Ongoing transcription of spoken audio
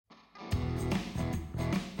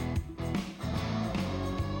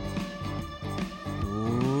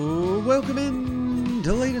welcome in to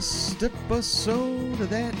the latest episode of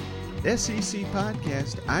that SEC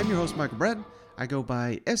podcast. I'm your host, Michael Bratton. I go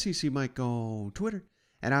by SEC Mike on Twitter.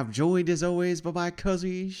 And I'm joined, as always, by my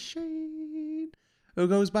cousin Shane, who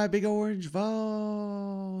goes by Big Orange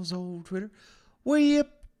Vols on Twitter. What are you up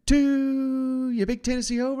to, you big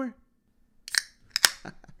Tennessee homer?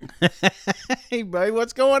 Hey, buddy,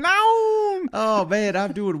 what's going on? Oh, man,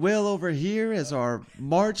 I'm doing well over here as our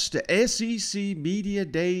march to SEC Media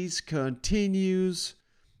Days continues.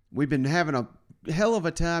 We've been having a hell of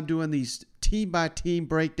a time doing these team-by-team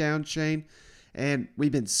breakdowns, Shane, and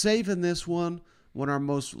we've been saving this one of our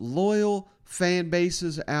most loyal fan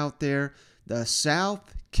bases out there, the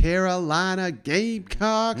South Carolina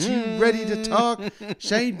Gamecocks. You ready to talk?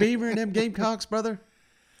 Shane Beamer and them Gamecocks, brother?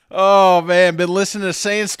 Oh, man, been listening to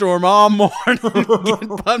Sandstorm all morning.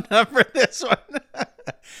 Getting pumped up for this one.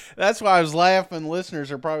 That's why I was laughing.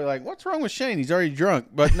 Listeners are probably like, what's wrong with Shane? He's already drunk.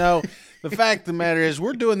 But no, the fact of the matter is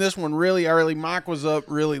we're doing this one really early. Mike was up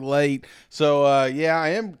really late. So,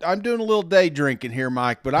 yeah, I'm doing a little day drinking here,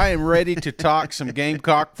 Mike. But I am ready to talk some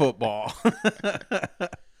Gamecock football.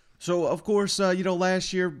 So, of course,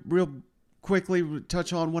 last year, real quickly, we'll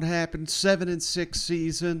touch on what happened. 7-6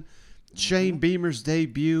 season. Shane Beamer's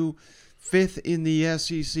debut, 5th in the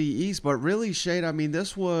SEC East. But really, Shane, I mean,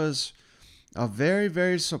 this was a very,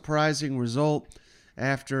 very surprising result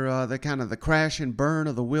after the crash and burn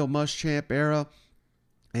of the Will Muschamp era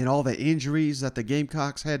and all the injuries that the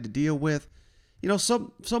Gamecocks had to deal with. You know,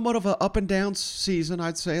 somewhat of an up and down season,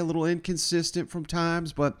 I'd say, a little inconsistent from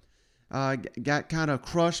times, but got kind of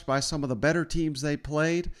crushed by some of the better teams they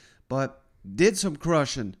played, but did some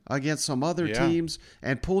crushing against some other teams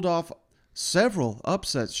and pulled off several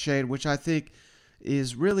upsets, Shane, which I think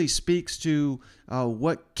really speaks to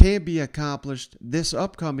what can be accomplished this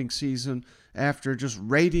upcoming season after just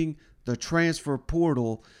raiding the transfer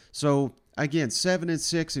portal. So again,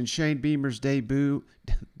 7-6 in Shane Beamer's debut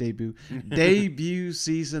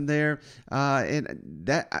season there, and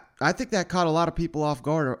that I think that caught a lot of people off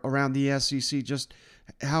guard around the SEC, just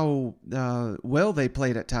how well they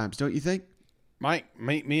played at times, don't you think? Mike,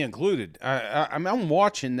 me included. I'm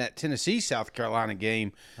watching that Tennessee-South Carolina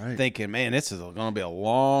game thinking, man, this is going to be a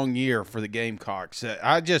long year for the Gamecocks.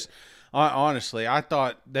 Honestly, I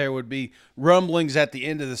thought there would be rumblings at the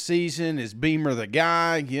end of the season. Is Beamer the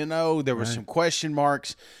guy? You know, there were some question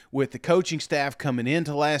marks with the coaching staff coming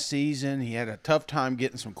into last season. He had a tough time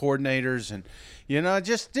getting some coordinators. And, you know, it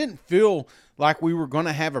just didn't feel like we were going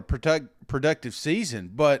to have a productive season.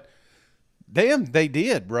 But, damn, they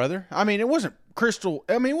did, brother. I mean, it wasn't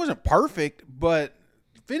perfect, but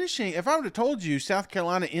finishing, if I would have told you South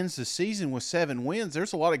Carolina ends the season with 7 wins,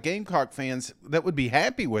 there's a lot of Gamecock fans that would be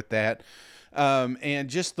happy with that. And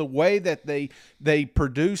just the way that they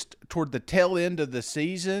produced toward the tail end of the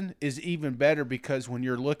season is even better, because when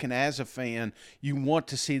you're looking as a fan, you want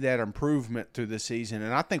to see that improvement through the season.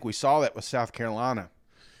 And I think we saw that with South Carolina.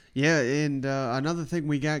 Yeah, and another thing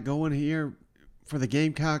we got going here for the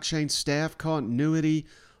Gamecock, Shane, staff continuity.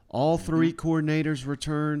 All 3 coordinators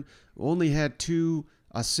return. Only had 2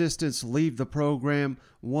 assistants leave the program.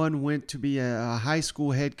 One went to be a high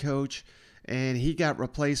school head coach, and he got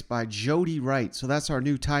replaced by Jody Wright. So that's our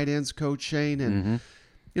new tight ends coach, Shane. And,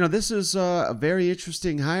 you know, this is a very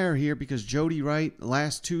interesting hire here, because Jody Wright,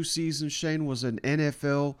 last 2 seasons, Shane, was an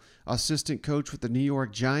NFL assistant coach with the New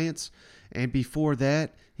York Giants. And before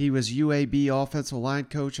that, he was UAB offensive line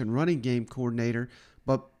coach and running game coordinator.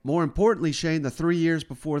 But more importantly, Shane, the 3 years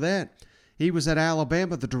before that, he was at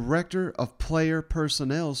Alabama, the director of player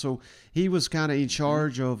personnel. So he was kind of in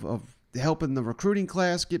charge of helping the recruiting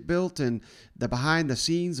class get built and the behind the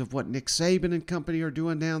scenes of what Nick Saban and company are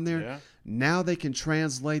doing down there. Yeah. Now they can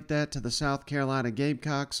translate that to the South Carolina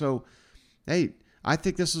Gamecocks. So, hey, I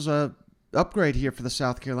think this is a upgrade here for the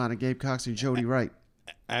South Carolina Gamecocks and Jody Wright.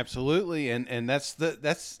 Absolutely, and that's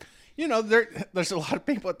you know, there's a lot of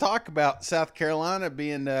people that talk about South Carolina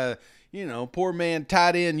being, poor man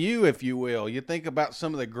tight end you, if you will. You think about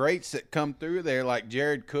some of the greats that come through there, like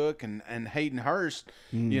Jared Cook and Hayden Hurst,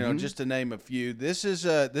 you know, just to name a few. This is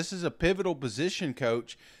a pivotal position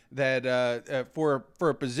coach that for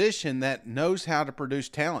a position that knows how to produce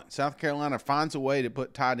talent. South Carolina finds a way to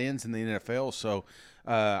put tight ends in the NFL, so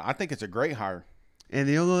I think it's a great hire. And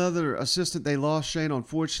the only other assistant they lost, Shane,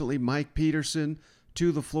 unfortunately, Mike Peterson,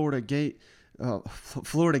 to the Florida Gators.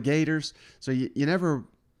 So you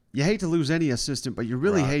hate to lose any assistant, but you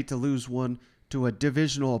really hate to lose one to a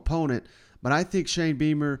divisional opponent. But I think Shane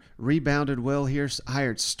Beamer rebounded well here,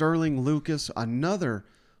 hired Sterling Lucas, another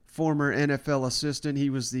former NFL assistant. He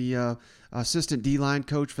was the assistant D-line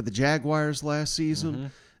coach for the Jaguars last season.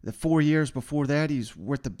 The 4 years before that, he's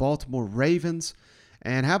with the Baltimore Ravens.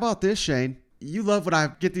 And how about this, Shane? You love when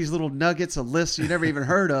I get these little nuggets of lists you never even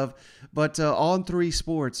heard of. But on 3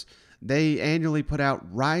 Sports, they annually put out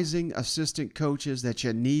rising assistant coaches that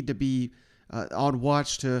you need to be on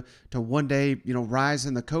watch to one day, rise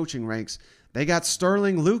in the coaching ranks. They got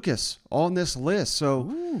Sterling Lucas on this list.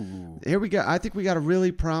 So Here we go. I think we got a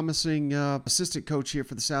really promising assistant coach here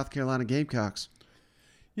for the South Carolina Gamecocks.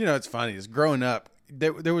 It's funny. It's growing up.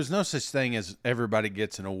 There was no such thing as everybody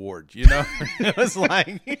gets an award, It was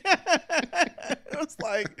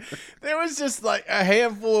like there was just like a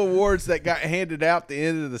handful of awards that got handed out at the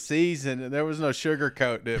end of the season, and there was no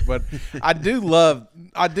sugarcoating it. But I do love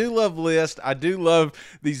lists. I do love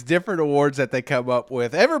these different awards that they come up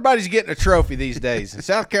with. Everybody's getting a trophy these days, and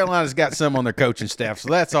South Carolina's got some on their coaching staff, so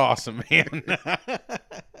that's awesome, man.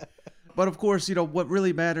 But of course, what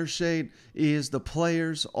really matters, Shane, is the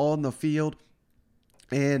players on the field.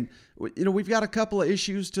 And, we've got a couple of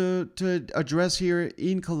issues to address here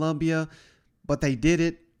in Columbia, but they did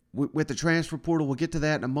it with the transfer portal. We'll get to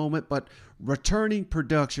that in a moment. But returning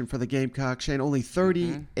production for the Gamecocks, Shane, only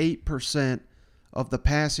 38% of the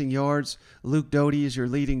passing yards. Luke Doty is your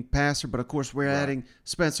leading passer, but of course we're adding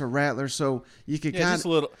Spencer Rattler, so you could just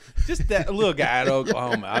that little guy at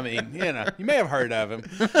Oklahoma. I mean, you may have heard of him.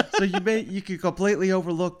 So you could completely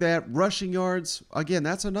overlook that. Rushing yards, again,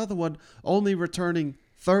 that's another one. Only returning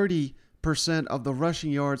 30% of the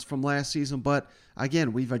rushing yards from last season, but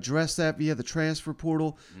again, we've addressed that via the transfer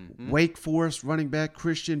portal. Wake Forest running back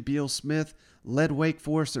Christian Beal-Smith led Wake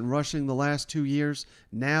Forest in rushing the last 2 years.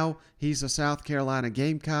 Now he's a South Carolina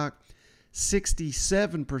Gamecock.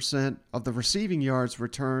 67% of the receiving yards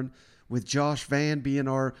return, with Josh Vann being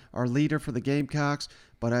our leader for the Gamecocks.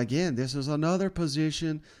 But again, this is another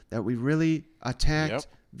position that we really attacked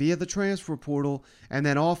via the transfer portal. And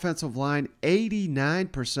then offensive line,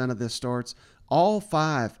 89% of this starts. All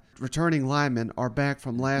 5 returning linemen are back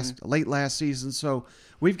from late last season. So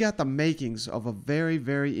we've got the makings of a very,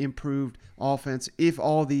 very improved offense if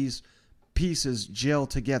all these pieces gel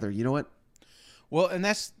together. You know what? Well, and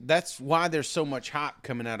that's why there's so much hype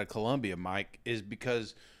coming out of Columbia, Mike, is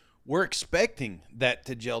because we're expecting that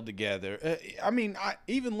to gel together.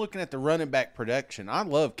 Even looking at the running back production, I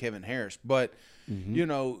love Kevin Harris, but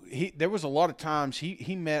there was a lot of times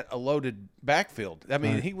he met a loaded backfield. I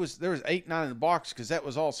mean, there was 8-9 in the box because that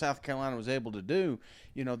was all South Carolina was able to do.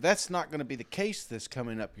 That's not going to be the case this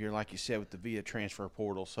coming up here, like you said, with the via transfer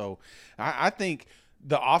portal. So I think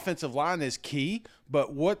the offensive line is key,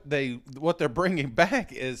 but what they're bringing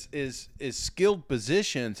back is skilled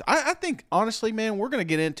positions. I think, honestly, man, we're going to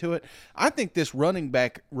get into it. I think this running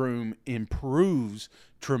back room improves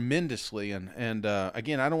tremendously, and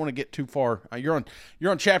again, I don't want to get too far. You're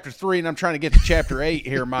on chapter 3, and I'm trying to get to chapter 8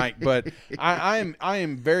 here, Mike. But I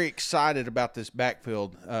am very excited about this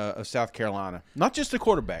backfield of South Carolina. Not just the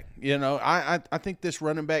quarterback. I think this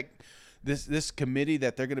running back. This committee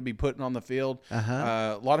that they're going to be putting on the field,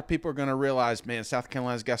 a lot of people are going to realize, man, South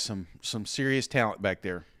Carolina's got some serious talent back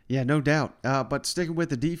there. Yeah, no doubt. But sticking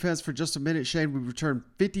with the defense for just a minute, Shane, we returned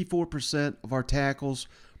 54% of our tackles.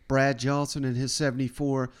 Brad Johnson and his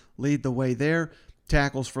 74 lead the way there.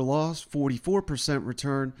 Tackles for loss, 44%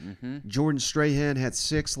 return. Jordan Strahan had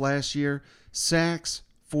 6 last year. Sacks,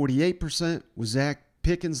 48%, with Zach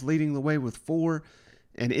Pickens leading the way with 4.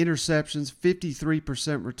 And interceptions,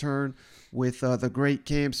 53% return with the great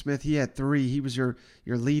Cam Smith. He had 3. He was your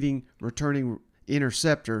leading returning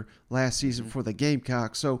interceptor last season for the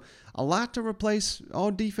Gamecocks. So a lot to replace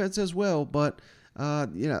on defense as well, but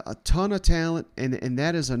a ton of talent, and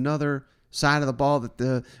that is another side of the ball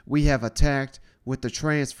that we have attacked with the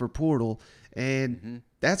transfer portal. And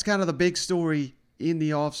that's kind of the big story in the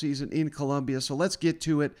offseason in Columbia. So let's get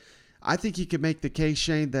to it. I think you could make the case,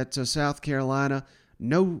 Shane, that South Carolina –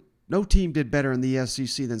 No team did better in the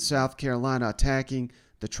SEC than South Carolina attacking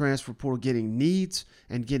the transfer portal, getting needs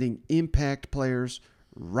and getting impact players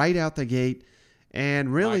right out the gate.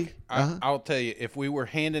 And really, Mike, I'll tell you, if we were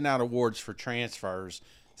handing out awards for transfers,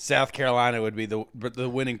 South Carolina would be the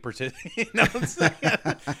winning participant. You know what I'm saying?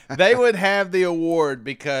 They would have the award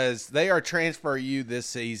because they are transfer you this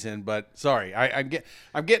season. But sorry, I'm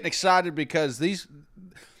getting excited because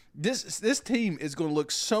This team is going to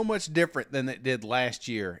look so much different than it did last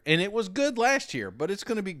year. And it was good last year, but it's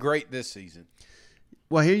going to be great this season.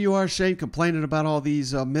 Well, here you are, Shane, complaining about all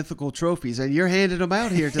these mythical trophies, and you're handing them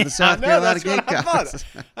out here to the South Carolina Gamecocks.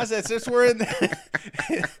 I said, since we're in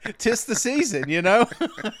tis the season,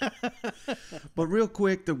 But real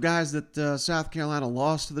quick, the guys that South Carolina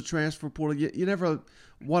lost to the transfer portal, you never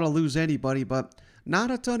want to lose anybody, but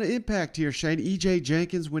not a ton of impact here, Shane. E.J.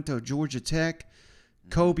 Jenkins went to Georgia Tech.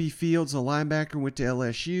 Kobe Fields, a linebacker, went to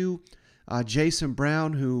LSU. Jason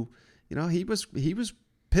Brown, who, he was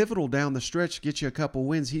pivotal down the stretch to get you a couple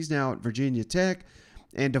wins. He's now at Virginia Tech.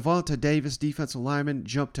 And Devonta Davis, defensive lineman,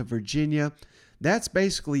 jumped to Virginia. That's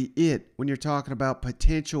basically it when you're talking about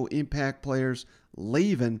potential impact players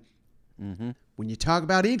leaving. Mm-hmm. When you talk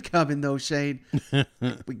about incoming, though, Shane,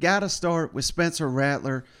 we got to start with Spencer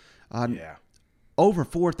Rattler. Over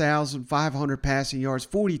 4,500 passing yards,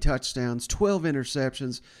 40 touchdowns, 12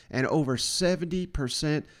 interceptions, and over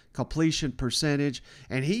 70% completion percentage.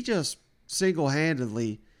 And he just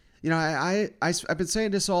single-handedly, I've been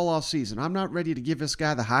saying this all off season. I'm not ready to give this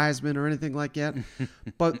guy the Heisman or anything like that,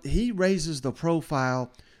 but he raises the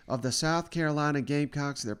profile of the South Carolina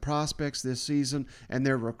Gamecocks, their prospects this season, and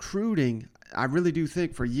their recruiting, I really do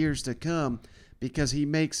think, for years to come, because he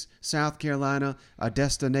makes South Carolina a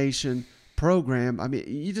destination program. I mean,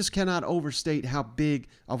 you just cannot overstate how big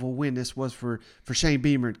of a win this was for Shane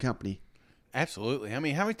Beamer and company. Absolutely. I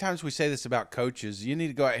mean, how many times we say this about coaches? You need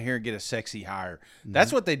to go out here and get a sexy hire.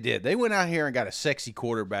 That's what they did. They went out here and got a sexy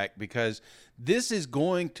quarterback, because this is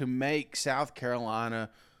going to make South Carolina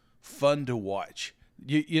fun to watch.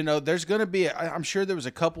 There's going to be, I'm sure there was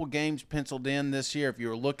a couple games penciled in this year. If you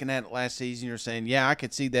were looking at it last season, you're saying, yeah, I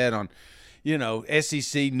could see that on,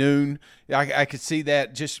 SEC noon. I could see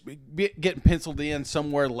that just getting penciled in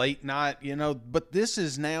somewhere late night, But this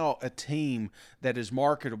is now a team that is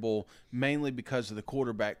marketable mainly because of the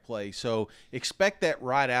quarterback play. So expect that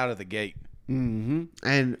right out of the gate. Mm-hmm.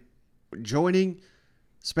 And joining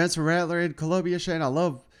Spencer Rattler in Columbia, Shane,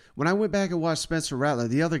 when I went back and watched Spencer Rattler,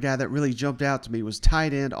 the other guy that really jumped out to me was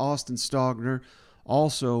tight end Austin Stogner,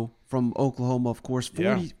 also from Oklahoma, of course.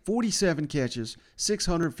 47 catches,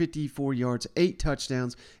 654 yards, 8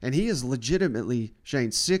 touchdowns, and he is legitimately, Shane,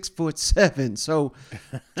 6'7". So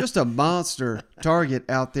just a monster target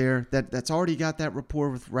out there that's already got that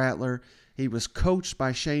rapport with Rattler. He was coached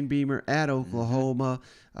by Shane Beamer at Oklahoma.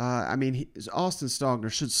 Austin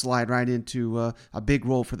Stogner should slide right into a big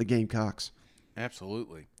role for the Gamecocks.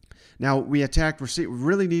 Absolutely. Now, we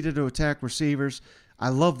really needed to attack receivers. I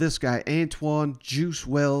love this guy, Antoine Juice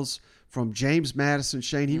Wells from James Madison.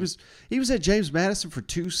 Shane, he was at James Madison for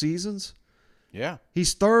 2 seasons. Yeah.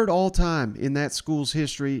 He's third all time in that school's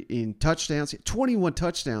history in touchdowns, 21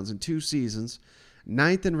 touchdowns in 2 seasons,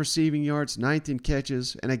 9th in receiving yards, 9th in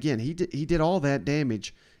catches. And again, he did all that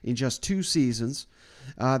damage in just 2 seasons.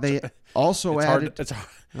 They also added...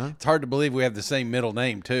 It's hard to believe we have the same middle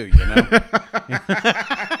name, too,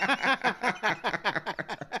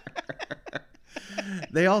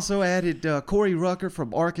 They also added Corey Rucker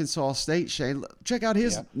from Arkansas State. Shane, check out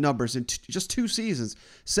his numbers in just 2 seasons.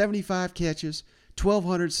 75 catches,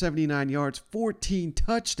 1,279 yards, 14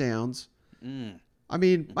 touchdowns. I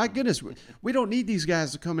mean, my goodness, we don't need these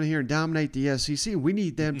guys to come in here and dominate the SEC. We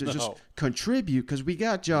need them to just contribute, because we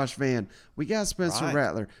got Josh Vann, we got Spencer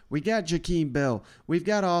Rattler, we got Jakeem Bell, we've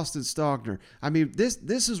got Austin Stogner. I mean,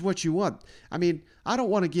 this is what you want. I mean, I don't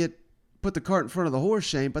want to put the cart in front of the horse,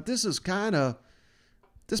 Shane, but this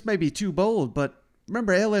may be too bold, but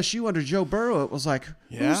remember LSU under Joe Burrow, it was like,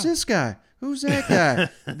 who's this guy? Who's that guy?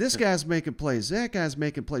 This guy's making plays. That guy's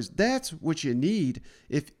making plays. That's what you need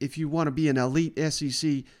if you want to be an elite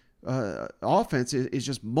SEC offense, is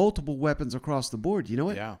just multiple weapons across the board. You know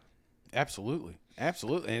what? Yeah, absolutely.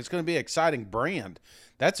 Absolutely. And it's going to be an exciting brand.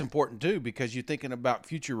 That's important, too, because you're thinking about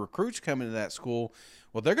future recruits coming to that school.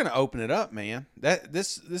 Well, they're going to open it up, man.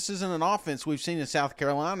 This isn't an offense we've seen in South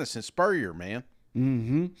Carolina since Spurrier, man.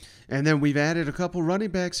 Mm-hmm. And then we've added a couple running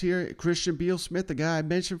backs here. Christian Beal-Smith, the guy I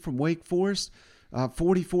mentioned from Wake Forest,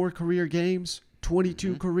 44 career games,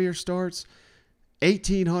 22 career starts,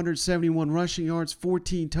 1,871 rushing yards,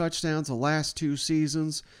 14 touchdowns the last 2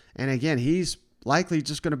 seasons. And again, he's likely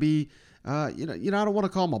just going to be, I don't want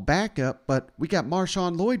to call him a backup, but we got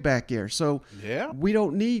Marshawn Lloyd back here. So we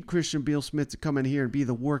don't need Christian Beal-Smith to come in here and be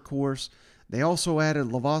the workhorse. They also added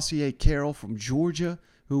Lavoisier Carroll from Georgia,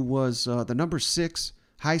 who was the number 6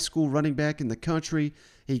 high school running back in the country.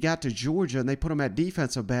 He got to Georgia, and they put him at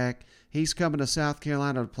defensive back. He's coming to South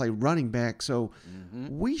Carolina to play running back. So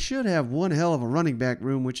we should have one hell of a running back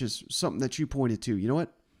room, which is something that you pointed to. You know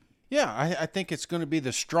what? Yeah, I think it's going to be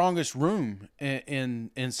the strongest room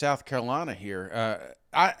in South Carolina here.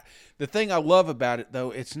 The thing I love about it, though,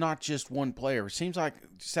 it's not just one player. It seems like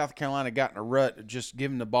South Carolina got in a rut of just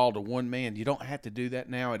giving the ball to one man. You don't have to do that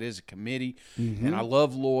now. It is a committee. And I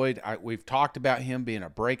love Lloyd. We've talked about him being a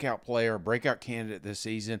breakout player, a breakout candidate this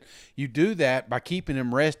season. You do that by keeping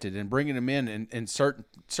him rested and bringing him in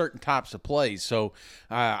certain types of plays. So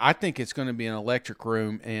I think it's going to be an electric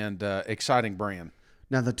room and exciting brand.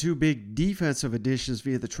 Now, the two big defensive additions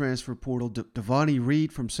via the transfer portal, Devontae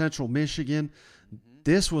Reed from Central Michigan.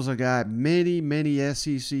 This was a guy many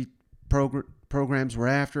SEC programs were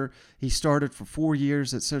after. He started for 4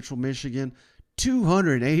 years at Central Michigan,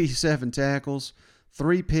 287 tackles,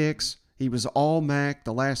 3 picks. He was all MAC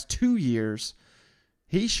the last 2 years.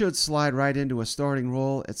 He should slide right into a starting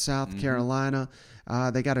role at South Carolina.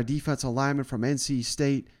 They got a defensive lineman from NC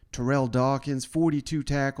State, Terrell Dawkins, 42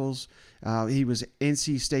 tackles. He was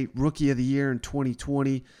NC State Rookie of the Year in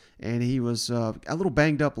 2020, and he was a little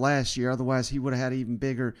banged up last year. Otherwise, he would have had an even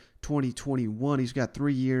bigger 2021. He's got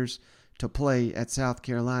 3 years to play at South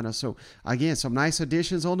Carolina. So, again, some nice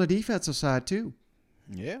additions on the defensive side, too.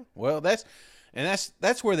 Yeah, well, that's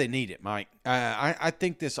where they need it, Mike. I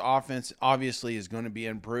think this offense obviously is going to be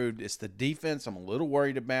improved. It's the defense I'm a little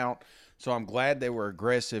worried about, so I'm glad they were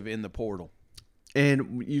aggressive in the portal.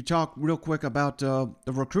 And you talk real quick about the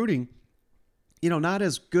recruiting. You know, not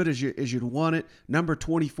as good as you'd want it. Number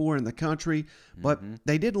 24 in the country, but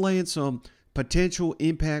they did land some potential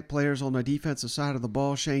impact players on the defensive side of the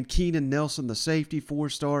ball. Shane Keenan Nelson, the safety,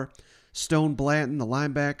 4-star. Stone Blanton, the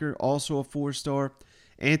linebacker, also a 4-star.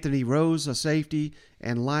 Anthony Rose, a safety,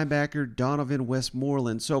 and linebacker Donovan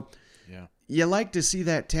Westmoreland. So you like to see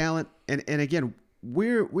that talent. And again,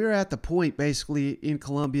 we're at the point basically in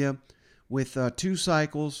Columbia with 2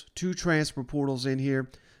 cycles, 2 transfer portals in here.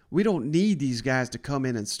 We don't need these guys to come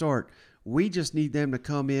in and start. We just need them to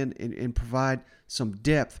come in and provide some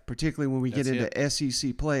depth, particularly when we get into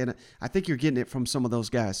SEC play. And I think you're getting it from some of those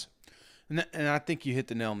guys. And I think you hit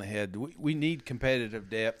the nail on the head. We need competitive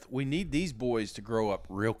depth. We need these boys to grow up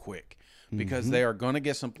real quick because they are going to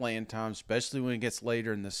get some playing time, especially when it gets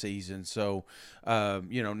later in the season. So,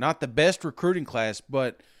 not the best recruiting class,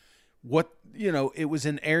 but it was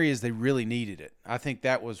in areas they really needed it. I think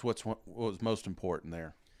that was what was most important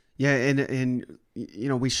there. Yeah, and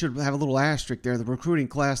we should have a little asterisk there. The recruiting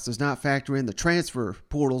class does not factor in the transfer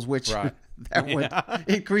portals, which right. that would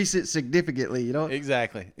increase it significantly,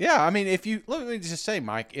 Exactly. Yeah, I mean, let me just say,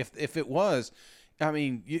 Mike, if it was, I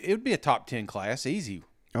mean, it would be a top 10 class, easy.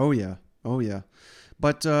 Oh, yeah.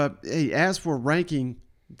 But, hey, as for ranking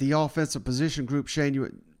the offensive position group,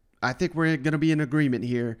 Shane, I think we're going to be in agreement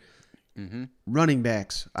here. Running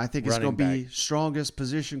backs. I think it's going to be strongest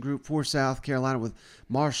position group for South Carolina with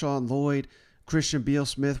Marshawn Lloyd, Christian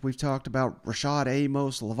Beal-Smith. We've talked about Rashad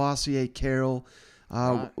Amos, Lavoisier Carroll.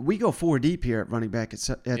 We go 4 deep here at running back at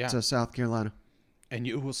South Carolina. And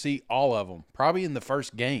you will see all of them probably in the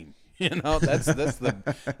first game. That's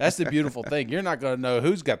the beautiful thing. You're not going to know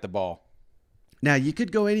who's got the ball. Now, you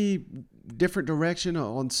could go any different direction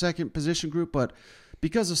on second position group, but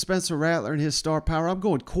because of Spencer Rattler and his star power, I'm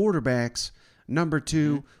going quarterbacks. Number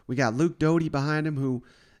 2, we got Luke Doty behind him, who,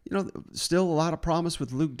 still a lot of promise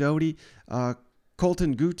with Luke Doty.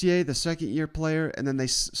 Colton Goutier, the second-year player, and then they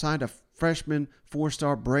signed a freshman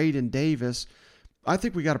 4-star Braden Davis. I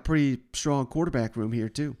think we got a pretty strong quarterback room here,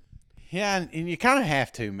 too. Yeah, and you kind of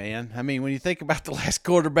have to, man. I mean, when you think about the last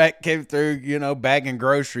quarterback came through, bagging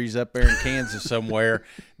groceries up there in Kansas somewhere,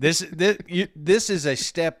 this is a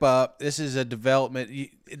step up. This is a development.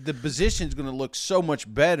 The position's going to look so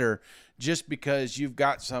much better just because you've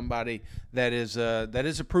got somebody that is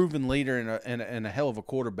a proven leader and a hell of a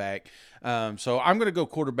quarterback. So I'm going to go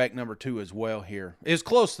quarterback number 2 as well here. It's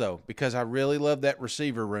close, though, because I really love that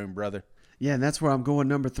receiver room, brother. Yeah, and that's where I'm going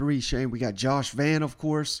number 3, Shane. We got Josh Vann, of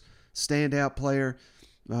course. Standout player,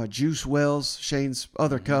 Juice Wells, Shane's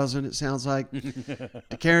other cousin, it sounds like.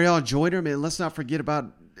 To carry on Joyner, man, let's not forget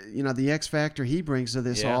about the X factor he brings to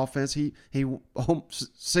this offense. He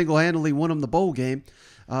single-handedly won him the bowl game.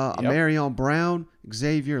 Marion Brown,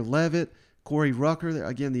 Xavier Levitt, Corey Rucker,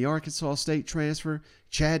 again the Arkansas State transfer,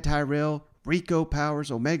 Chad Tyrell, Rico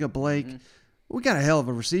Powers, Omega Blake. We got a hell of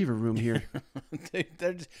a receiver room here.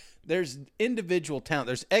 There's individual talent.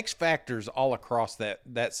 There's X factors all across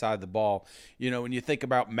that side of the ball. When you think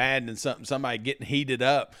about Madden and somebody getting heated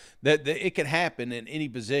up, that it could happen in any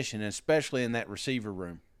position, especially in that receiver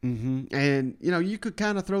room. And you could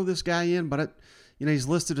kind of throw this guy in, but he's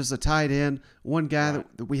listed as a tight end. One guy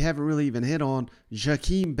that we haven't really even hit on,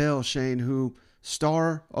 Jakeem Bell, Shane, who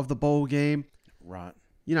star of the bowl game. Right.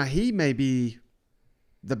 He may be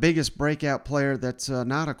the biggest breakout player that's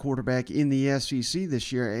not a quarterback in the SEC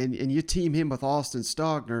this year, and you team him with Austin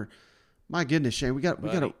Stogner, My goodness, Shane, we got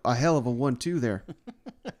a hell of a 1-2 there.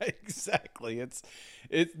 Exactly.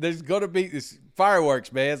 There's going to be this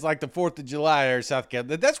fireworks, man. It's like the 4th of July or South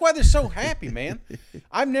Carolina. That's why they're so happy, man.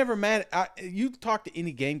 I'm never mad. You talk to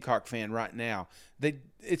any Gamecock fan right now,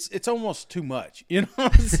 it's almost too much. You know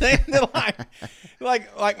what I'm saying?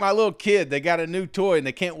 like my little kid, they got a new toy and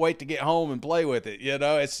they can't wait to get home and play with it. You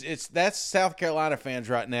know, that's South Carolina fans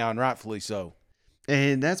right now, and rightfully so.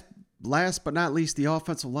 And that's last but not least the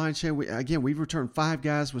offensive line, Shane. We've returned 5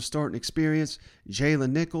 guys with starting experience: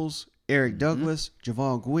 Jalen Nichols, Eric Douglas,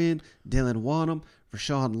 Javon Gwynn, Dylan Wanham,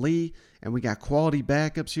 Rashawn Lee, and we got quality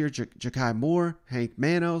backups here: Ja'Kai Moore, Hank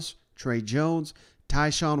Manos, Trey Jones,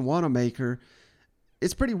 Tyshawn Wanamaker.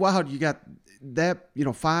 It's pretty wild. You got that,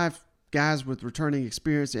 5 guys with returning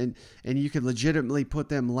experience, and you could legitimately put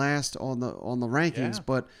them last on the rankings. Yeah.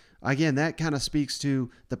 But again, that kind of speaks to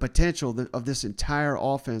the potential of this entire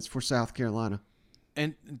offense for South Carolina.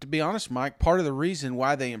 And to be honest, Mike, part of the reason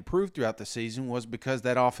why they improved throughout the season was because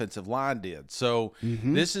that offensive line did. So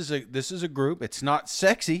this is a group. It's not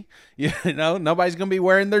sexy, nobody's going to be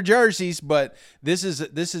wearing their jerseys, but this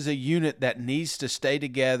is a unit that needs to stay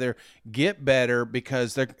together, get better,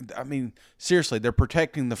 because seriously, they're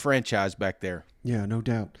protecting the franchise back there. Yeah, no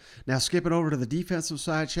doubt. Now, skipping over to the defensive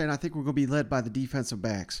side, Shane, I think we're going to be led by the defensive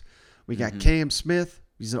backs. We got Cam Smith.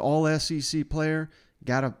 He's an all-SEC player.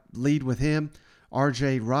 Got to lead with him.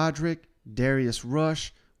 R.J. Roderick, Darius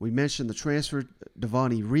Rush. We mentioned the transfer,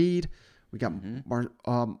 Devontae Reed. We got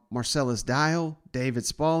Marcellus Dial, David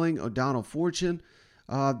Spaulding, O'Donnell Fortune.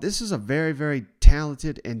 This is a very, very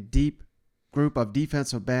talented and deep group of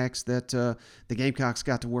defensive backs that the Gamecocks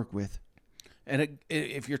got to work with. And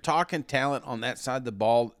if you're talking talent on that side of the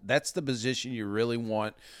ball, that's the position you really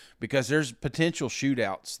want, because there's potential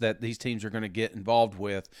shootouts that these teams are going to get involved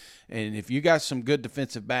with. And if you got some good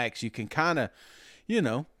defensive backs, you can kind of,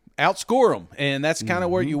 outscore them. And that's kind of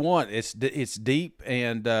where you want. It's deep,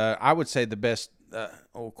 and I would say the best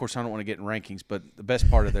of course, I don't want to get in rankings, but the best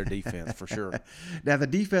part of their defense for sure. Now, the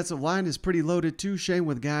defensive line is pretty loaded too, Shane,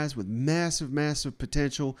 with guys with massive, massive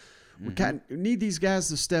potential. We need these guys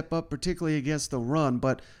to step up, particularly against the run.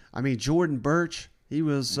 But, Jordan Birch, he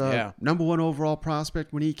was number 1 overall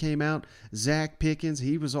prospect when he came out. Zach Pickens,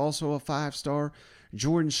 he was also a 5-star.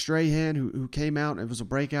 Jordan Strahan, who came out and was a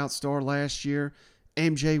breakout star last year.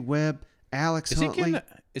 MJ Webb, Alex Huntley.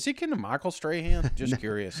 Is he kin to Michael Strahan? Just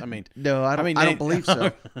curious. No, I don't believe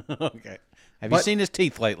so. Okay. Have you seen his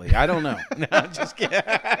teeth lately? I don't know. No, just kidding.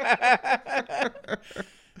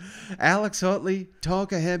 Alex Huntley,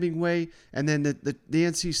 Tonka Hemingway, and then the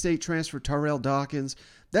NC State transfer Terrell Dawkins.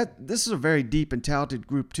 This is a very deep and talented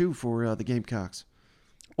group too for the Gamecocks.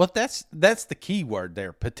 Well, that's the key word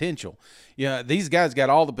there, potential. Yeah, these guys got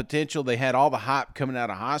all the potential. They had all the hype coming out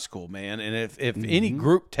of high school, man. And if any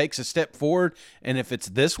group takes a step forward, and if it's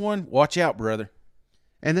this one, watch out, brother.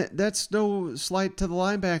 And that's no slight to the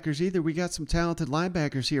linebackers either. We got some talented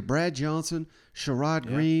linebackers here. Brad Johnson, Sherrod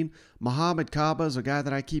Green, Muhammad Kaba is a guy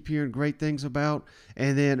that I keep hearing great things about.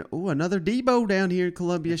 And then, another Debo down here in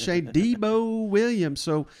Columbia, Shane, Debo Williams.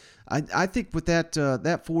 So I think with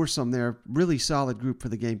that foursome there, really solid group for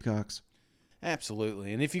the Gamecocks.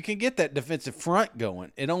 Absolutely. And if you can get that defensive front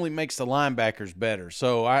going, it only makes the linebackers better.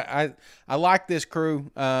 So I like this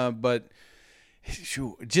crew, but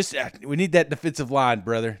we need that defensive line,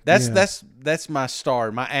 brother. That's my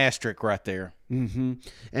star, my asterisk right there.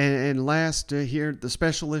 And last here, the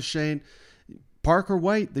specialist, Shane, Parker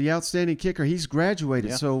White, the outstanding kicker, he's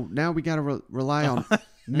graduated. So now we got to rely on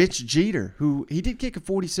Mitch Jeter, who he did kick a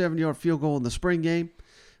 47-yard field goal in the spring game,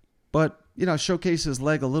 but showcase his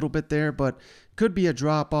leg a little bit there, but could be a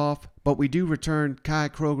drop off. But we do return Kai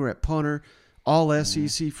Kroger at punter, all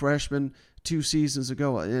SEC freshman 2 seasons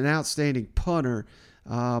ago, an outstanding punter.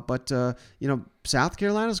 But South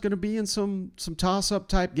Carolina's going to be in some toss-up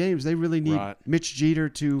type games. They really need Mitch Jeter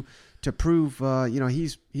to prove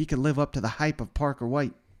he can live up to the hype of Parker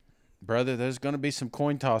White. Brother, there's going to be some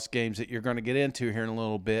coin toss games that you're going to get into here in a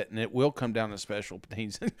little bit, and it will come down to special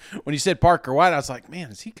teams. When you said Parker White, I was like, man,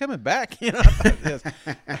 is he coming back?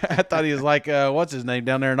 I thought he was like, what's his name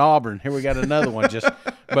down there in Auburn? Here we got another one.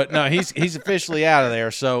 But no, he's officially out of there.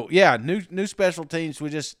 So yeah, new special teams. We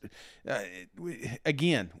just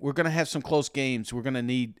again, we're going to have some close games. We're going to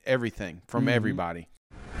need everything from everybody.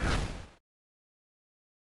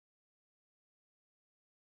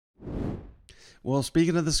 Well,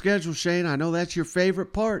 speaking of the schedule, Shane, I know that's your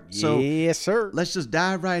favorite part. So yes, sir. Let's just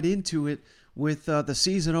dive right into it with the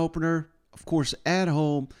season opener, of course, at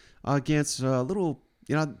home against a little,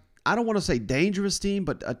 I don't want to say dangerous team,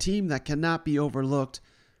 but a team that cannot be overlooked.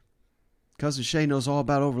 Cousin Shay knows all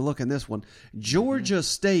about overlooking this one. Georgia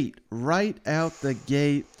State right out the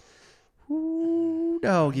gate. Ooh,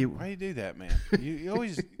 doggy. Why do you do that, man? You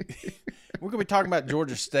always we're going to be talking about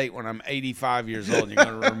Georgia State when I'm 85 years old. And you're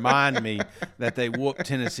going to remind me that they whooped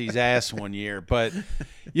Tennessee's ass one year. But,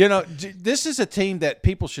 this is a team that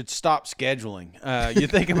people should stop scheduling. You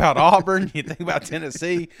think about Auburn, you think about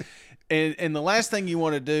Tennessee. And the last thing you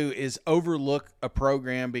want to do is overlook a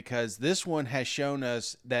program, because this one has shown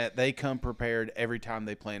us that they come prepared every time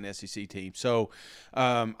they play an SEC team. So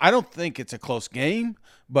I don't think it's a close game,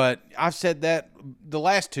 but I've said that the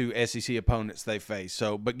last two SEC opponents they face.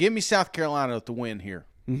 So, but give me South Carolina to win here.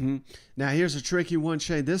 Mm-hmm. Now, here's a tricky one,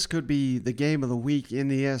 Shane. This could be the game of the week in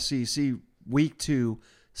the SEC, Week 2,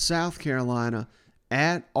 South Carolina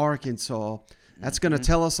at Arkansas. That's going to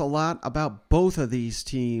tell us a lot about both of these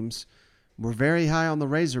teams. We're very high on the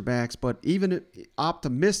Razorbacks, but even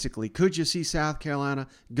optimistically, could you see South Carolina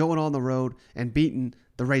going on the road and beating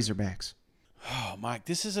the Razorbacks? Oh, Mike,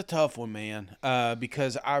 this is a tough one, man,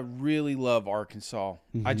 because I really love Arkansas.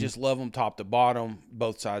 Mm-hmm. I just love them top to bottom,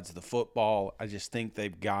 both sides of the football. I just think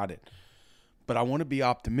they've got it. But I want to be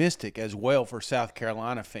optimistic as well for South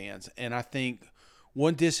Carolina fans, and I think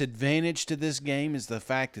one disadvantage to this game is the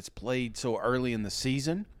fact it's played so early in the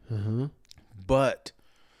season. Mm-hmm. But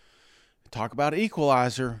talk about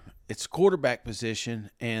equalizer, it's quarterback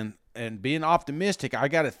position, and being optimistic, I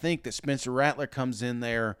got to think that Spencer Rattler comes in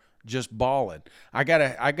there just balling. I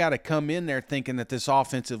gotta come in there thinking that this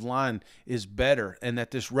offensive line is better and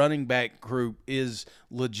that this running back group is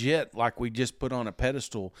legit, like we just put on a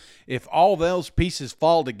pedestal. If all those pieces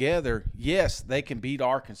fall together, yes, they can beat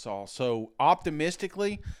Arkansas. So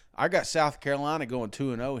optimistically, I got South Carolina going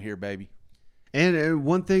 2-0 here, baby. And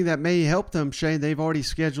one thing that may help them, Shane, they've already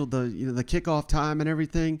scheduled the kickoff time and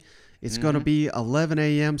everything. It's going to be 11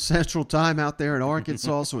 a.m. Central Time out there in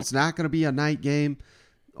Arkansas, so it's not going to be a night game.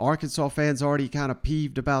 Arkansas fans already kind of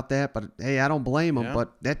peeved about that, but hey, I don't blame them. Yeah.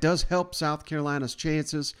 But that does help South Carolina's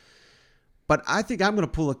chances. But I think I'm going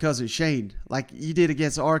to pull a Cousin Shane like you did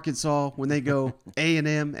against Arkansas when they go A&M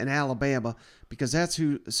and Alabama, because that's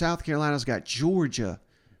who South Carolina's got. Georgia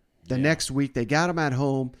the next week. They got them at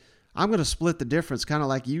home. I'm going to split the difference kind of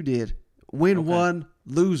like you did. Win one,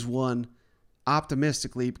 lose one,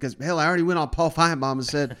 optimistically, because, hell, I already went on Paul Feinbaum and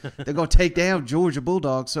said they're going to take down Georgia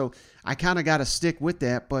Bulldogs. So I kind of got to stick with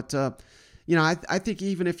that. But, I think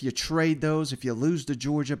even if you trade those, if you lose to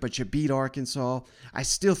Georgia but you beat Arkansas, I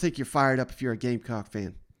still think you're fired up if you're a Gamecock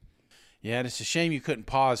fan. Yeah, and it's a shame you couldn't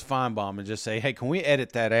pause Feinbaum and just say, hey, can we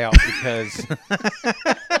edit that out? Because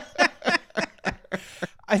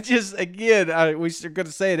we're going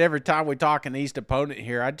to say it every time we talk an East opponent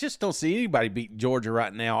here. I just don't see anybody beating Georgia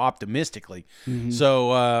right now optimistically. Mm-hmm.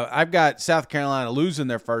 So I've got South Carolina losing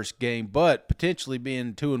their first game, but potentially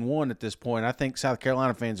being 2-1 at this point. I think South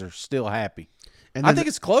Carolina fans are still happy. And I think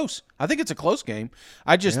it's close. I think it's a close game.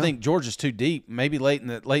 I just think Georgia's too deep. Maybe late in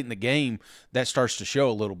the game that starts to show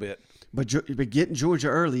a little bit. But getting Georgia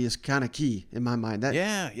early is kind of key in my mind.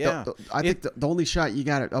 I think the only shot you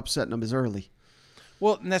got at upsetting them is early.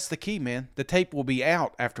 Well, and that's the key, man. The tape will be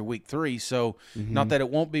out after week 3, so not that it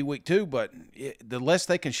won't be week 2, but the less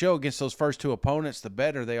they can show against those first two opponents, the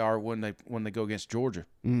better they are when they go against Georgia.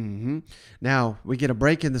 Mm-hmm. Now, we get a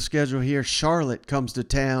break in the schedule here. Charlotte comes to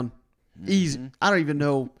town. Easy. I don't even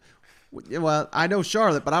know. Well, I know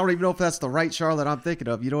Charlotte, but I don't even know if that's the right Charlotte I'm thinking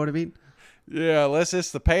of. You know what I mean? Yeah, unless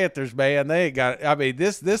it's the Panthers, man. They ain't got – I mean,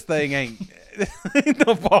 this thing ain't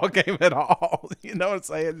no ball game at all. You know what I'm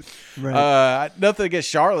saying? Right. Nothing against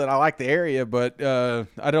Charlotte. I like the area, but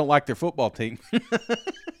I don't like their football team.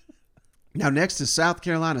 Now, next is South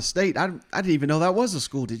Carolina State. I didn't even know that was a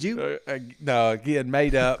school. Did you? No, again,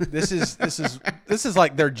 made up. This is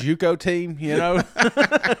like their JUCO team, you know?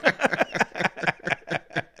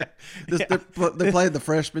 They played the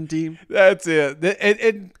freshman team. That's it.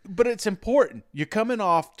 But it's important. You're coming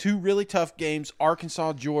off 2 really tough games,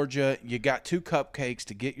 Arkansas, Georgia. You got 2 cupcakes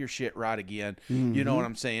to get your shit right again. Mm-hmm. You know what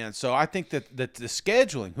I'm saying? So I think that the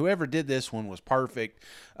scheduling, whoever did this one was perfect.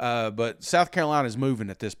 But South Carolina's moving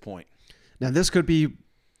at this point. Now, this could be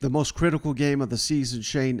the most critical game of the season,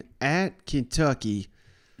 Shane, at Kentucky.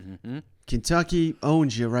 Mm-hmm. Kentucky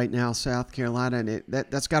owns you right now, South Carolina, and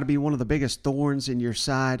that's got to be one of the biggest thorns in your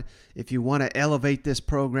side. If you want to elevate this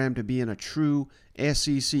program to being a true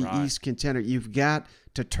SEC East contender, you've got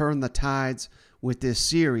to turn the tides with this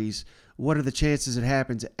series. What are the chances it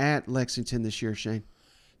happens at Lexington this year, Shane?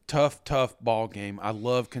 Tough ball game. I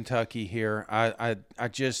love Kentucky here. I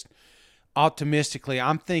just Optimistically,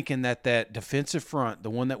 I'm thinking that defensive front, the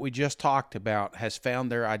one that we just talked about, has found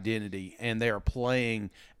their identity, and they are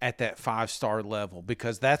playing at that 5-star level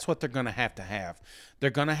because that's what they're going to have to have.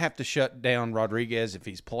 They're going to have to shut down Rodriguez if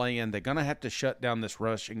he's playing. They're going to have to shut down this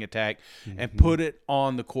rushing attack and put it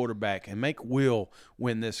on the quarterback and make Will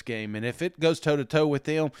win this game. And if it goes toe-to-toe with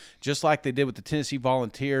them, just like they did with the Tennessee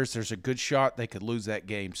Volunteers, there's a good shot they could lose that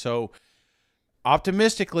game. So,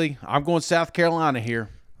 optimistically, I'm going South Carolina here.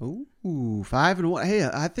 Ooh, 5-1. Hey,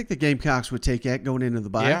 I think the Gamecocks would take that going into the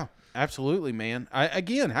bye. Yeah, absolutely, man.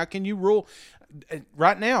 Again, how can you rule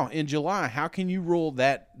right now in July? How can you rule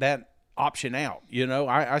that option out? You know,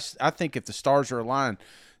 I think if the stars are aligned,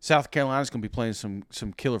 South Carolina's going to be playing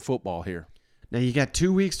some killer football here. Now you got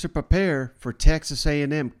 2 weeks to prepare for Texas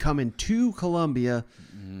A&M coming to Columbia.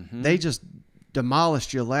 Mm-hmm. They just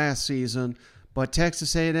demolished you last season, but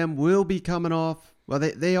Texas A&M will be coming off. Well,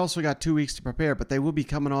 they also got 2 weeks to prepare, but they will be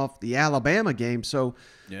coming off the Alabama game. So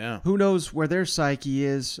who knows where their psyche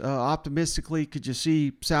is. Optimistically, could you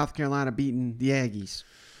see South Carolina beating the Aggies?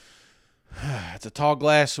 It's a tall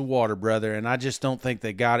glass of water, brother, and I just don't think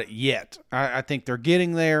they got it yet. I think they're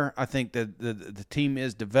getting there. I think that the team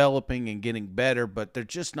is developing and getting better, but they're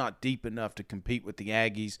just not deep enough to compete with the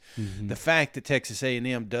Aggies. Mm-hmm. The fact that Texas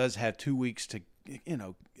A&M does have 2 weeks to,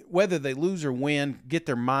 whether they lose or win, get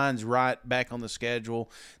their minds right back on the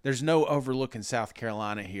schedule. There's no overlooking South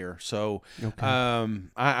Carolina here. So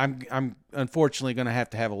I'm unfortunately going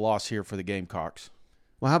to have a loss here for the Gamecocks.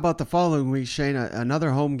 Well, how about the following week, Shane?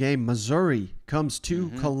 Another home game. Missouri comes to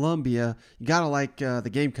Columbia. You got to like the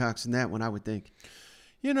Gamecocks in that one, I would think.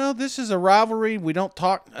 This is a rivalry we don't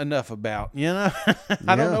talk enough about, I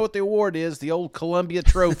don't know what the award is, the old Columbia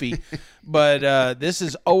Trophy, but this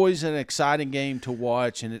is always an exciting game to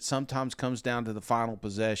watch, and it sometimes comes down to the final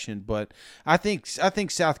possession. But I think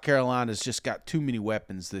South Carolina's just got too many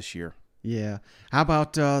weapons this year. Yeah. How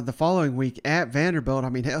about the following week at Vanderbilt? I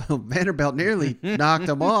mean, hell, Vanderbilt nearly knocked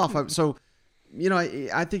them off. So,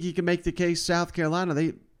 I think you can make the case South Carolina,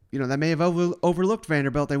 they may have overlooked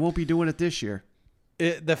Vanderbilt. They won't be doing it this year.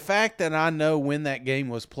 The fact that I know when that game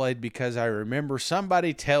was played because I remember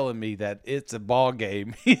somebody telling me that it's a ball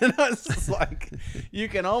game, it's just like you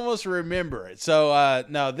can almost remember it. So,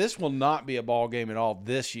 no, this will not be a ball game at all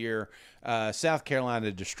this year. South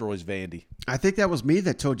Carolina destroys Vandy. I think that was me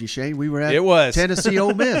that told you, Shane. We were at Tennessee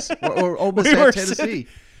Ole Miss or Ole Miss at Tennessee.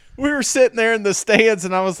 We were sitting there in the stands,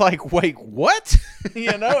 and I was like, wait, what?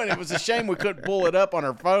 And it was a shame we couldn't pull it up on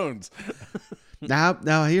our phones.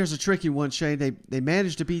 Now here's a tricky one, Shane. They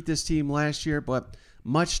managed to beat this team last year, but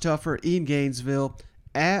much tougher in Gainesville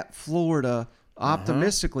at Florida.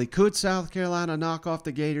 Optimistically, could South Carolina knock off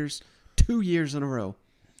the Gators 2 years in a row?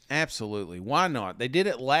 Absolutely. Why not? They did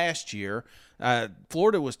it last year.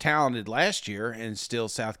 Florida was talented last year, and still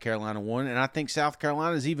South Carolina won. And I think South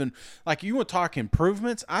Carolina is even, like you want to talk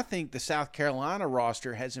improvements, I think the South Carolina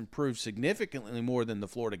roster has improved significantly more than the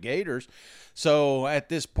Florida Gators. So at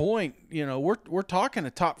this point, we're talking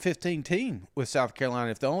a top 15 team with South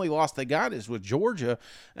Carolina. If the only loss they got is with Georgia.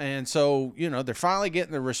 And so, they're finally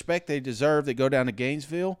getting the respect they deserve. They go down to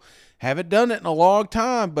Gainesville. Haven't done it in a long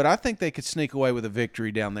time, but I think they could sneak away with a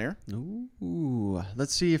victory down there. Ooh,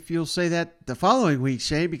 let's see if you'll say that the following week,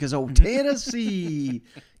 Shane, because Tennessee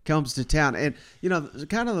comes to town. And,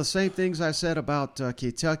 kind of the same things I said about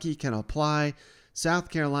Kentucky can apply. South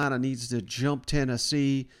Carolina needs to jump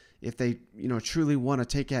Tennessee if they, truly want to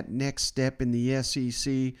take that next step in the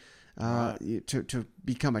SEC to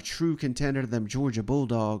become a true contender to them Georgia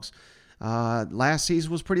Bulldogs. Last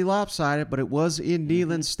season was pretty lopsided, but it was in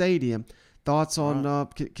Neyland Stadium. Thoughts on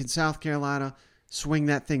can South Carolina swing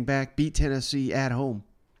that thing back, beat Tennessee at home?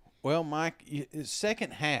 Well, Mike,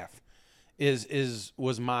 second half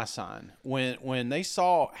was my sign. When they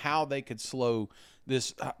saw how they could slow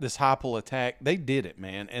this Heupel attack, they did it,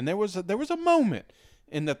 man. And there was a moment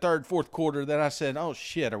in the third, fourth quarter that I said, "Oh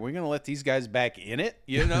shit, are we going to let these guys back in it?"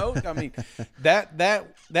 I mean,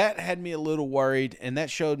 that had me a little worried, and that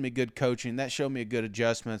showed me good coaching. That showed me good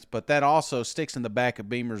adjustments, but that also sticks in the back of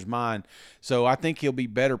Beamer's mind. So I think he'll be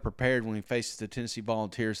better prepared when he faces the Tennessee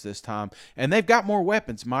Volunteers this time. And they've got more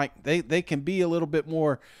weapons, Mike. They can be a little bit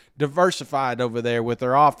more diversified over there with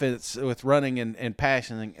their offense, with running and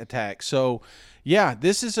passing attacks. So, yeah,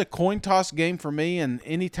 this is a coin toss game for me, and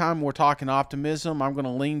anytime we're talking optimism, I'm going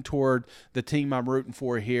to lean toward the team I'm rooting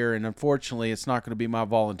for here, and unfortunately, it's not going to be my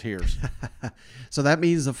Volunteers. So that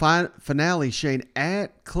means the finale, Shane,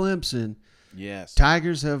 at Clemson. Yes.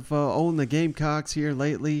 Tigers have owned the Gamecocks here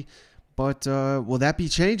lately, but will that be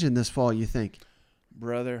changing this fall, you think?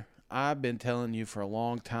 Brother, I've been telling you for a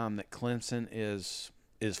long time that Clemson is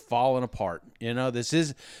is falling apart.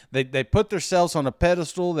 They put themselves on a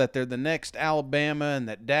pedestal that they're the next Alabama and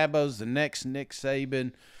that Dabo's the next Nick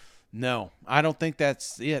Saban. No, I don't think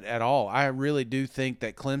that's it at all. I really do think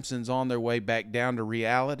that Clemson's on their way back down to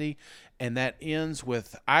reality, and that ends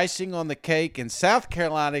with icing on the cake and South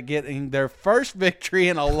Carolina getting their first victory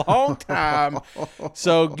in a long time.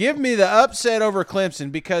 So give me the upset over Clemson,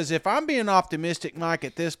 because if I'm being optimistic, Mike,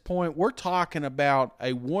 at this point, we're talking about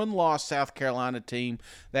a one-loss South Carolina team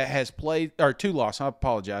that has played – or two-loss, I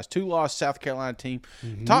apologize, two-loss South Carolina team.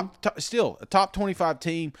 Still a top 25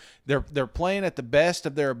 team. They're playing at the best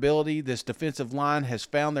of their ability. This defensive line has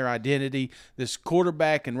found their identity. This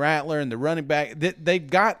quarterback and Rattler and the running back, they've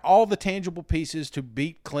got all the tangible pieces to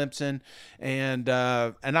beat Clemson. And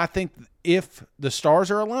I think if the stars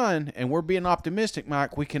are aligned and we're being optimistic,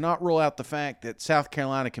 Mike, we cannot rule out the fact that South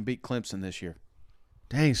Carolina can beat Clemson this year.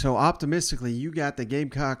 Dang, so optimistically, you got the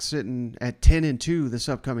Gamecocks sitting at 10-2 this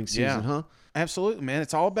upcoming season, huh? Absolutely, man.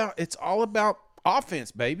 It's all about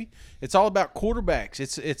offense, baby. It's all about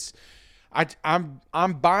quarterbacks.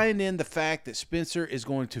 I'm buying in the fact that Spencer is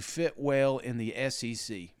going to fit well in the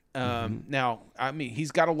SEC. Now, I mean,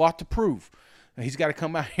 he's got a lot to prove. He's got to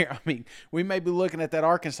come out here. I mean, we may be looking at that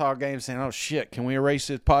Arkansas game saying, oh, shit, can we erase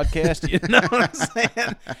this podcast? You know what I'm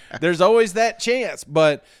saying? There's always that chance,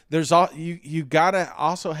 but you got to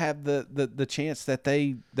also have the chance that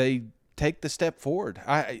they take the step forward.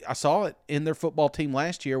 I saw it in their football team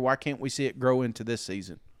last year. Why can't we see it grow into this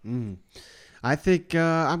season? I think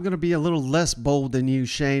I'm going to be a little less bold than you,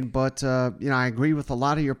 Shane, but I agree with a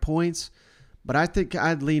lot of your points, but I think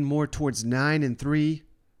I'd lean more towards 9-3,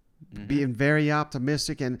 being very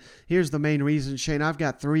optimistic. And here's the main reason, Shane. I've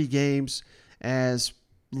got 3 games as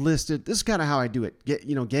listed. This is kind of how I do it.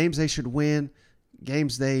 Games they should win,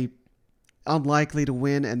 games they unlikely to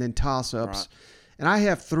win, and then toss-ups. Right. And I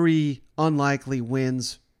have 3 unlikely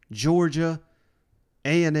wins: Georgia,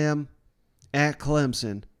 A&M, at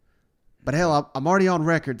Clemson. But hell, I'm already on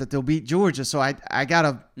record that they'll beat Georgia, so I got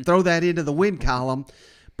to throw that into the win column.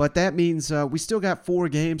 But that means we still got 4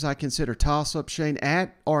 games I consider toss-up, Shane: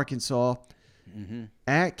 at Arkansas,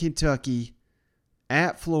 at Kentucky,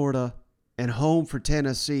 at Florida, and home for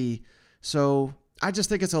Tennessee. So I just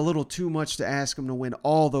think it's a little too much to ask them to win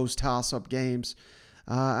all those toss-up games.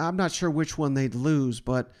 I'm not sure which one they'd lose,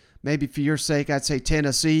 but maybe for your sake, I'd say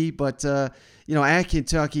Tennessee. But, at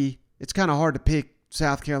Kentucky, it's kind of hard to pick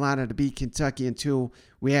South Carolina to beat Kentucky until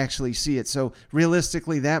we actually see it. So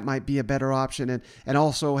realistically, that might be a better option. And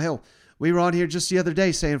also, hell, we were on here just the other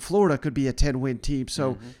day saying Florida could be a 10-win team.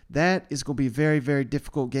 So that is going to be a very, very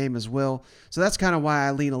difficult game as well. So that's kind of why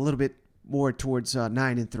I lean a little bit more towards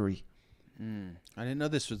 9-3. I didn't know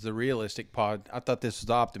this was the realistic pod. I thought this was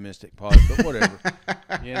the optimistic pod, but whatever.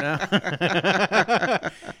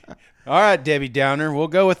 All right, Debbie Downer. We'll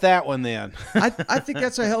go with that one then. I think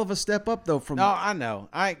that's a hell of a step up, though. No, I know.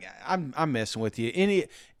 I'm messing with you.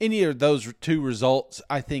 Any of those 2 results,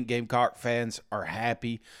 I think Gamecock fans are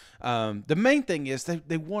happy. The main thing is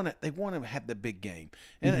they want to have the big game,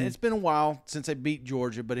 and it's been a while since they beat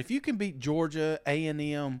Georgia. But if you can beat Georgia,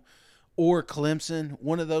 A&M, or Clemson,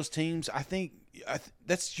 one of those teams, I think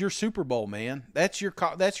that's your Super Bowl, man. That's your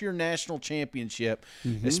national championship,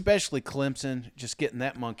 especially Clemson, just getting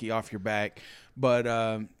that monkey off your back. But,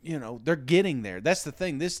 they're getting there. That's the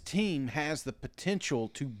thing. This team has the potential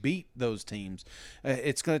to beat those teams.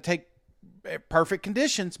 It's going to take perfect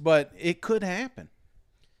conditions, but it could happen.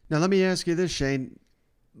 Now, let me ask you this, Shane.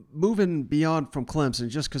 Moving beyond from Clemson,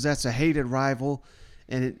 just because that's a hated rival,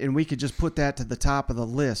 and we could just put that to the top of the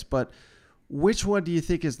list. But which one do you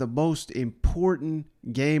think is the most important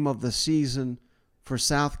game of the season for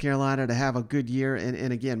South Carolina to have a good year?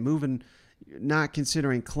 And again, not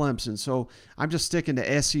considering Clemson. So I'm just sticking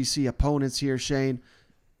to SEC opponents here, Shane.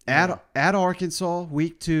 At Arkansas,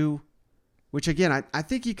 week 2, which again, I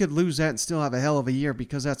think you could lose that and still have a hell of a year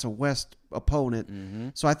because that's a West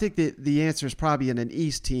opponent. So I think that the answer is probably in an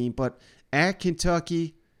East team. But at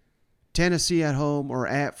Kentucky, Tennessee at home, or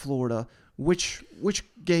at Florida, which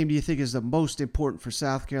game do you think is the most important for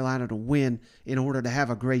South Carolina to win in order to have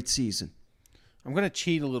a great season? I'm going to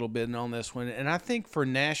cheat a little bit on this one, and I think for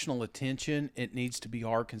national attention, it needs to be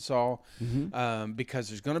Arkansas because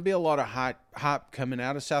there's going to be a lot of hype coming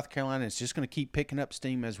out of South Carolina. It's just going to keep picking up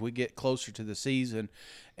steam as we get closer to the season,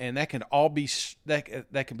 and that can all be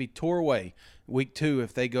that can be tore away week 2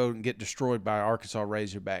 if they go and get destroyed by Arkansas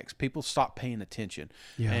Razorbacks. People stop paying attention,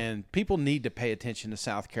 and people need to pay attention to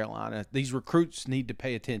South Carolina. These recruits need to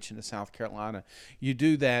pay attention to South Carolina. You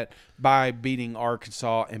do that by beating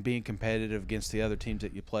Arkansas and being competitive against the other teams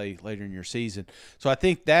that you play later in your season. So I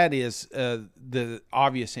think that is the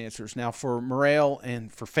obvious answers. Now for morale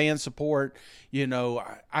and for fan support,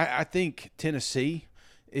 I think Tennessee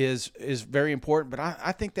is very important, but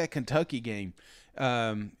I think that Kentucky game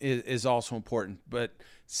is also important. But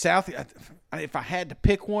South, if I had to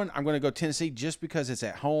pick one, I'm going to go Tennessee just because it's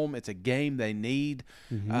at home. It's a game they need,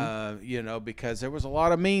 because there was a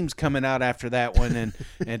lot of memes coming out after that one.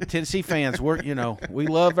 And Tennessee fans, we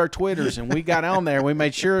love our Twitters, and we got on there and we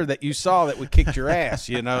made sure that you saw that we kicked your ass,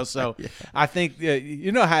 So I think,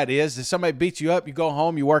 you know how it is. If somebody beats you up, you go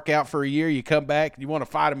home, you work out for a year, you come back, you want to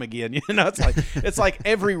fight them again. It's like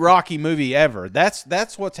every Rocky movie ever.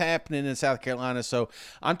 That's what's happening in South Carolina. So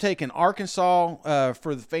I'm taking Arkansas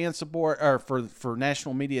for the fan support, or for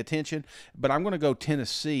national media attention, but I'm going to go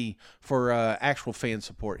Tennessee for actual fan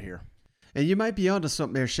support here. And you might be onto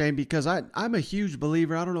something there, Shane, because I'm a huge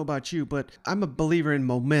believer. I don't know about you, but I'm a believer in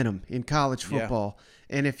momentum in college football.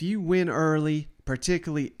 Yeah. And if you win early,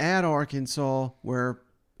 particularly at Arkansas, where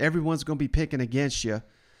everyone's going to be picking against you,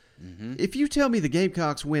 if you tell me the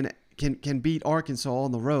Gamecocks can beat Arkansas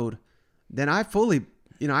on the road, then I fully,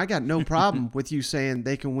 I got no problem with you saying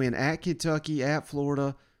they can win at Kentucky, at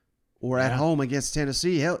Florida, or at home against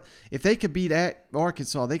Tennessee. Hell, if they could beat at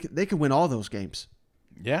Arkansas, they could win all those games.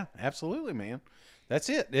 Yeah, absolutely, man. That's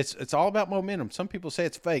it. It's all about momentum. Some people say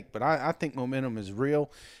it's fake, but I think momentum is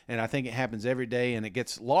real, and I think it happens every day, and it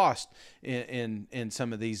gets lost in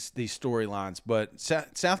some of these storylines. But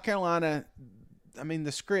South Carolina, I mean,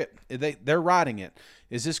 the script, they're writing it.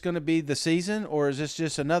 Is this going to be the season, or is this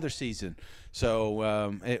just another season? So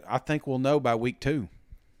I think we'll know by week 2.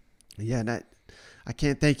 Yeah, and I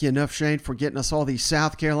can't thank you enough, Shane, for getting us all these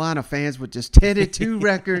South Carolina fans with just 10-2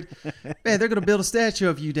 record. Man, they're going to build a statue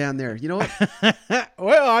of you down there. You know what?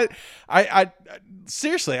 Well, I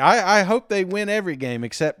seriously, I hope they win every game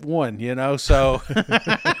except one. So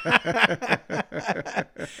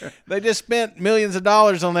they just spent millions of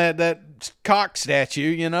dollars on that cock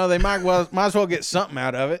statue. They might as well get something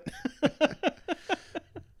out of it.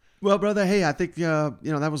 Well, brother, hey, I think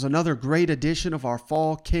that was another great edition of our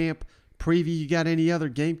fall camp preview. You got any other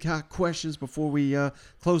Gamecock questions before we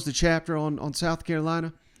close the chapter on South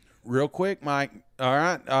Carolina? Real quick, Mike. All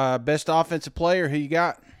right, best offensive player, who you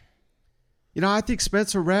got? I think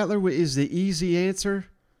Spencer Rattler is the easy answer.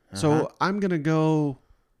 So I'm going to go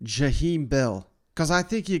Jaheim Bell, because I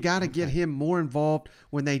think you got to get him more involved.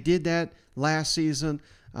 When they did that last season,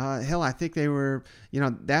 hell, I think they were,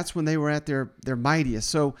 that's when they were at their mightiest.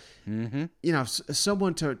 So,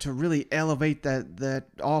 someone to really elevate that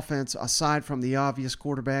offense aside from the obvious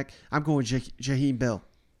quarterback, I'm going Jaheim Bell.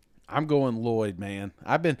 I'm going Lloyd, man.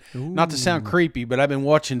 I've been, not to sound creepy, but I've been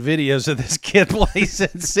watching videos of this kid play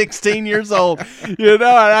since 16 years old. And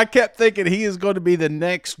I kept thinking he is going to be the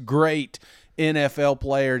next great NFL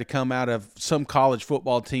player to come out of some college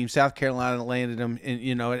football team. South Carolina landed him, and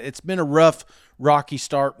it's been a rocky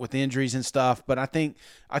start with injuries and stuff, but I think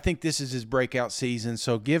this is his breakout season.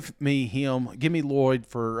 So give me Lloyd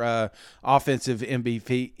for offensive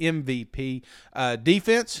MVP.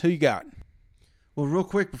 Defense, who you got? Well, real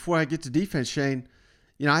quick before I get to defense, Shane,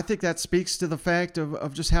 I think that speaks to the fact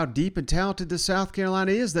of just how deep and talented this South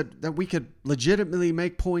Carolina is, that we could legitimately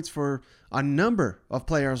make points for a number of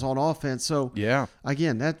players on offense. So, yeah,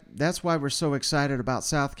 again, that's why we're so excited about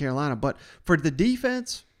South Carolina. But for the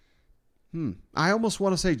defense, I almost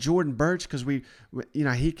want to say Jordan Burch, because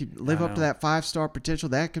he could live up to that 5-star potential.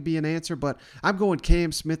 That could be an answer. But I'm going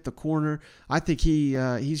Cam Smith, the corner. I think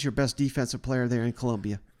he's your best defensive player there in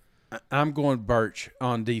Columbia. I'm going Birch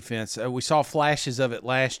on defense. We saw flashes of it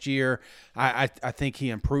last year. I think he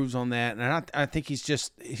improves on that, and I think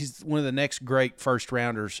he's one of the next great first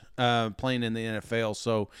rounders playing in the NFL.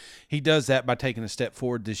 So he does that by taking a step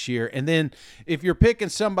forward this year. And then if you're picking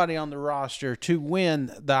somebody on the roster to win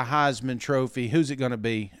the Heisman Trophy, who's it going to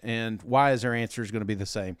be, and why is their answer going to be the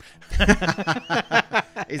same?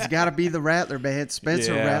 It's got to be the Rattler, man.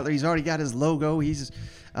 Spencer Rattler. He's already got his logo. He's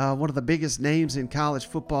one of the biggest names in college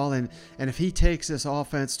football, and if he takes this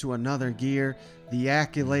offense to another gear, the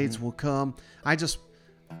accolades will come.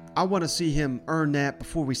 I want to see him earn that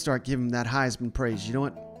before we start giving him that Heisman praise. You know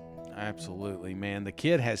what? Absolutely, man. The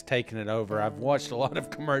kid has taken it over. I've watched a lot of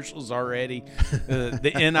commercials already.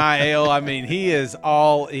 The NIL, I mean, he is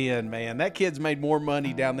all in, man. That kid's made more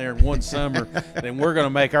money down there in one summer than we're going to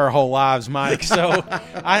make our whole lives, Mike. So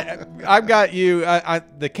I've got you.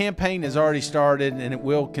 The campaign has already started, and it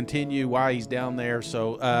will continue while he's down there.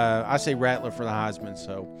 So I say Rattler for the Heisman.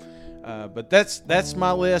 So. But that's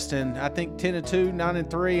my list, and I think 10-2,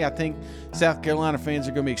 9-3. I think South Carolina fans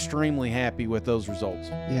are going to be extremely happy with those results.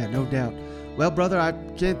 Yeah, no doubt. Well, brother, I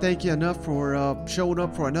can't thank you enough for showing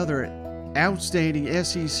up for another outstanding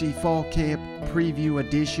SEC Fall Camp preview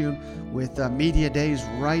edition with Media Days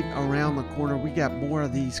right around the corner. We got more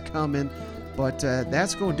of these coming, but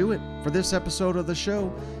that's going to do it for this episode of the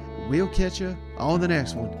show. We'll catch you on the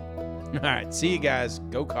next one. All right, see you guys.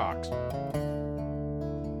 Go Cox.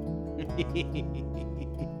 Hehehehe